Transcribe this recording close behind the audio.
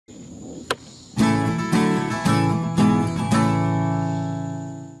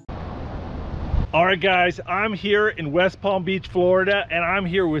All right, guys, I'm here in West Palm Beach, Florida, and I'm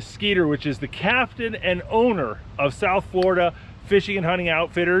here with Skeeter, which is the captain and owner of South Florida Fishing and Hunting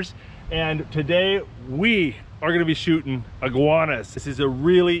Outfitters. And today we are going to be shooting iguanas. This is a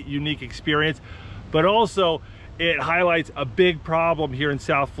really unique experience, but also it highlights a big problem here in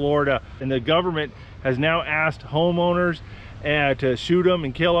South Florida. And the government has now asked homeowners to shoot them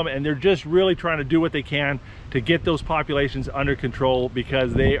and kill them, and they're just really trying to do what they can to get those populations under control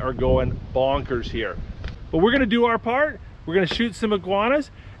because they are going bonkers here. But we're gonna do our part. We're gonna shoot some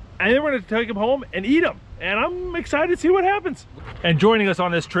iguanas, and then we're gonna take them home and eat them. And I'm excited to see what happens. And joining us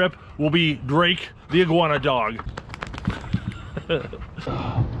on this trip will be Drake, the iguana dog.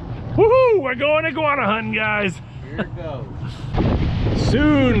 Woohoo! We're going iguana hunting, guys. Here it goes.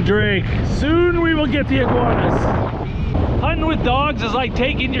 Soon, Drake. Soon we will get the iguanas. Hunting with dogs is like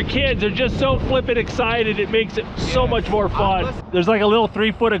taking your kids. They're just so flippin' excited. It makes it so much more fun. There's like a little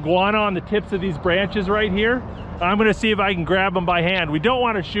 3-foot iguana on the tips of these branches right here. I'm gonna see if I can grab them by hand. We don't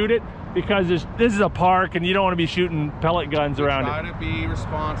want to shoot it because this is a park and you don't want to be shooting pellet guns around it. Try to be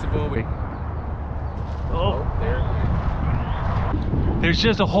responsible. Oh, there's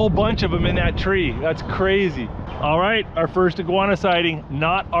just a whole bunch of them in that tree. That's crazy. All right, our first iguana sighting,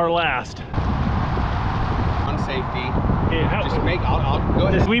 not our last. On safety. Yeah, just make, I'll go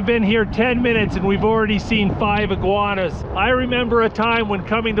ahead. We've been here 10 minutes and we've already seen 5 iguanas. I remember a time when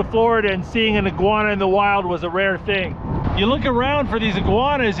coming to Florida and seeing an iguana in the wild was a rare thing. You look around for these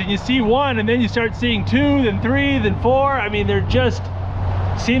iguanas and you see one, and then you start seeing 2, then 3, then 4. I mean, they're just,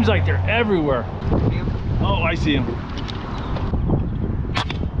 seems like they're everywhere. Oh, I see him.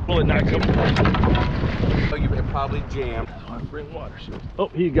 Will it not come? Oh, you could probably jam. Bring water. Oh,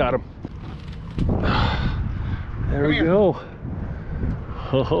 he got him. There we go.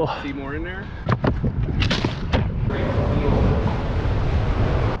 Oh. See more in there?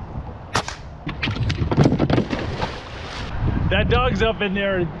 That dog's up in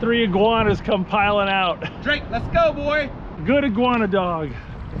there and 3 iguanas come piling out. Drake, let's go, boy. Good iguana dog.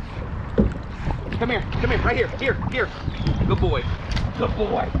 Come here, right here, here. Good boy. Good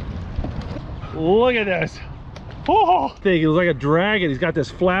boy. Look at this. Oh, thing, it looks like a dragon. He's got this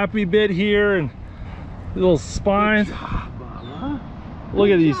flappy bit here and little spines. Good job, Mama. Look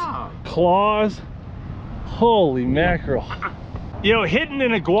Good at these job. claws. Holy mackerel. You know, hitting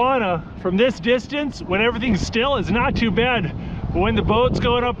an iguana from this distance when everything's still is not too bad. But when the boat's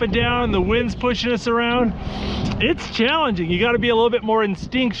going up and down, the wind's pushing us around, it's challenging. You got to be a little bit more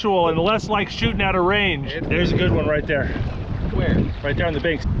instinctual and less like shooting out of range. There's a good one right there. Where? Right there on the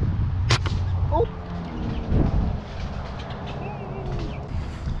banks. Oh.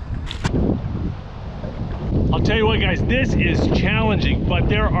 I'll tell you what, guys, this is challenging, but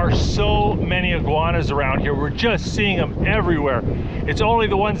there are so many iguanas around here. We're just seeing them everywhere. It's only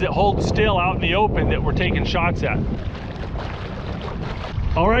the ones that hold still out in the open that we're taking shots at.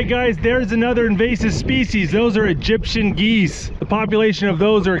 All right, guys, there's another invasive species. Those are Egyptian geese. The population of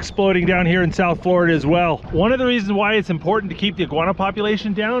those are exploding down here in South Florida as well. One of the reasons why it's important to keep the iguana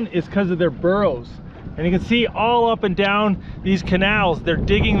population down is because of their burrows. And you can see all up and down these canals, they're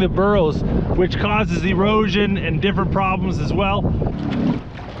digging the burrows, which causes erosion and different problems as well.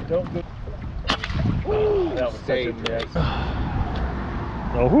 Don't go. Ooh, that was such a mess.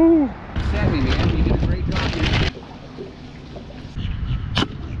 Oh, Sammy, man, you did a great job here.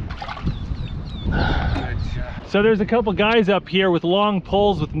 so there's a couple guys up here with long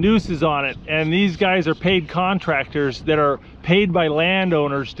poles with nooses on it, and these guys are paid contractors that are paid by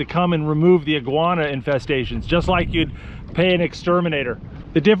landowners to come and remove the iguana infestations, just like you'd pay an exterminator.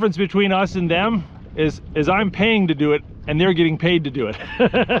 The difference between us and them is I'm paying to do it and they're getting paid to do it.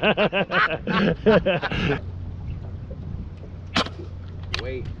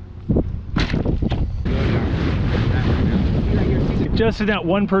 Wait. Just in that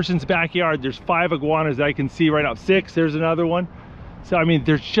one person's backyard, there's 5 iguanas that I can see right now. 6, there's another one. So I mean,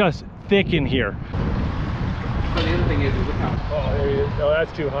 they're just thick in here. So the other thing is look how. Oh, there he is. No,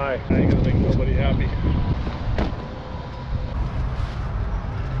 that's too high. I ain't gonna make nobody happy.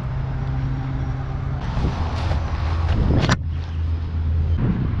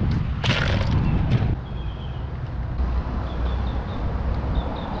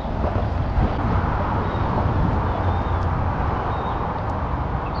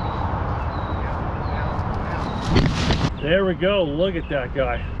 There we go. Look at that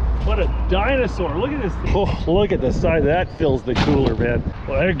guy. What a dinosaur. Look at this thing. Oh, look at the size. That fills the cooler, man.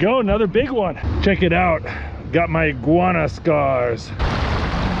 Well, there you go. Another big one. Check it out. Got my iguana scars.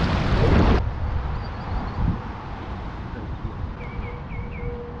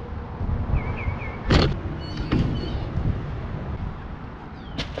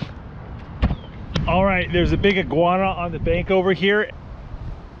 All right, there's a big iguana on the bank over here.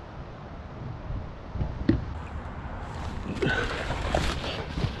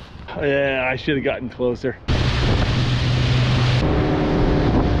 Yeah, I should have gotten closer.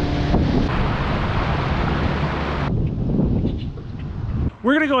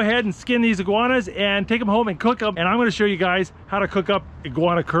 We're gonna go ahead and skin these iguanas and take them home and cook them. And I'm gonna show you guys how to cook up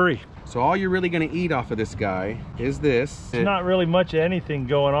iguana curry. So all you're really gonna eat off of this guy is this. There's not really much of anything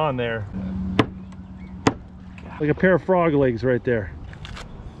going on there. Like a pair of frog legs right there.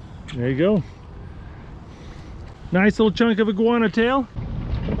 There you go. Nice little chunk of iguana tail.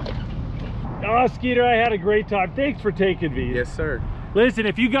 Oh, Skeeter, I had a great time. Thanks for taking me. Yes, sir. Listen,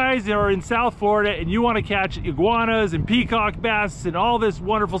 if you guys are in South Florida and you want to catch iguanas and peacock bass and all this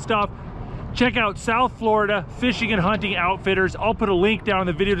wonderful stuff, check out South Florida Fishing and Hunting Outfitters. I'll put a link down in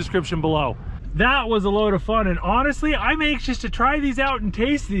the video description below. That was a load of fun, and honestly, I'm anxious to try these out and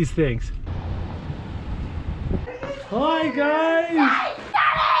taste these things. Hi, guys.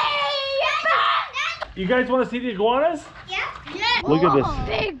 You guys want to see the iguanas? Yeah. Look at this.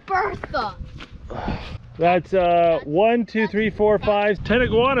 Big Bertha. That's 1, 2, 3, 4, 5, 10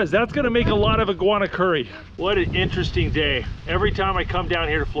 iguanas. That's gonna make a lot of iguana curry. What an interesting day. Every time I come down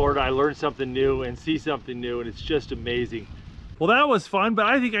here to Florida, I learn something new and see something new, and it's just amazing. Well, that was fun, but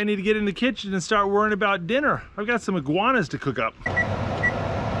I think I need to get in the kitchen and start worrying about dinner. I've got some iguanas to cook up.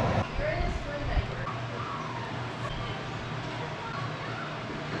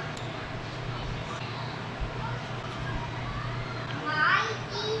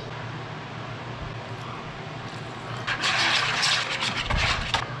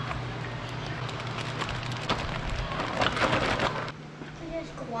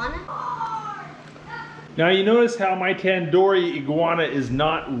 Now you notice how my Tandoori Iguana is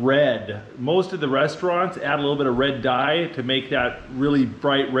not red. Most of the restaurants add a little bit of red dye to make that really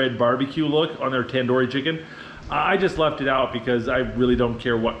bright red barbecue look on their tandoori chicken. I just left it out because I really don't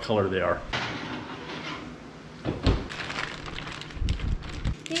care what color they are.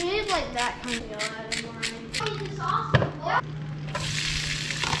 You need like that kind of yellow out of mine.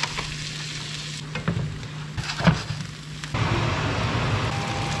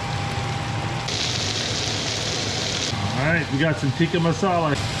 All right, we got some tikka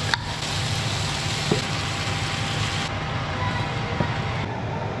masala.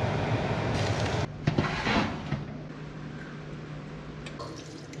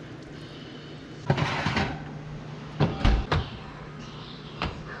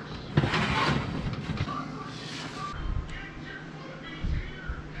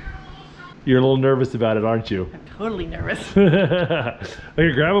 You're a little nervous about it, aren't you? I'm totally nervous.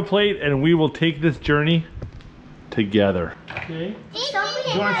 Okay, grab a plate and we will take this journey together. Okay.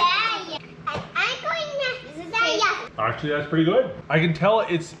 Actually, that's pretty good. I can tell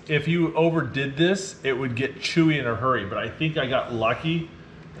it's, if you overdid this, it would get chewy in a hurry, but I think I got lucky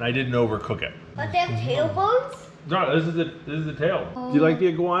and I didn't overcook it. But they have tailbones? No, this is the tail. Do you like the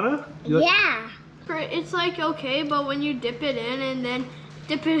iguana? Yeah. It's like okay, but when you dip it in and then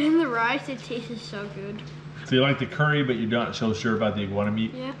dip it in the rice, it tastes so good. So you like the curry, but you're not so sure about the iguana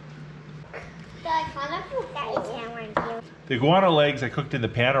meat? Yeah. The iguana legs I cooked in the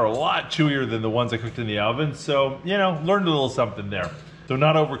pan are a lot chewier than the ones I cooked in the oven, so, you know, learned a little something there. So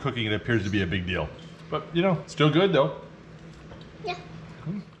not overcooking it appears to be a big deal. But, you know, still good though. Yeah.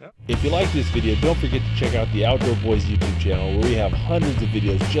 If you like this video, don't forget to check out the Outdoor Boys YouTube channel where we have hundreds of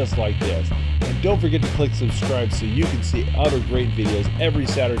videos just like this. And don't forget to click subscribe so you can see other great videos every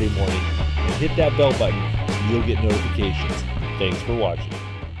Saturday morning. And hit that bell button and you'll get notifications. Thanks for watching.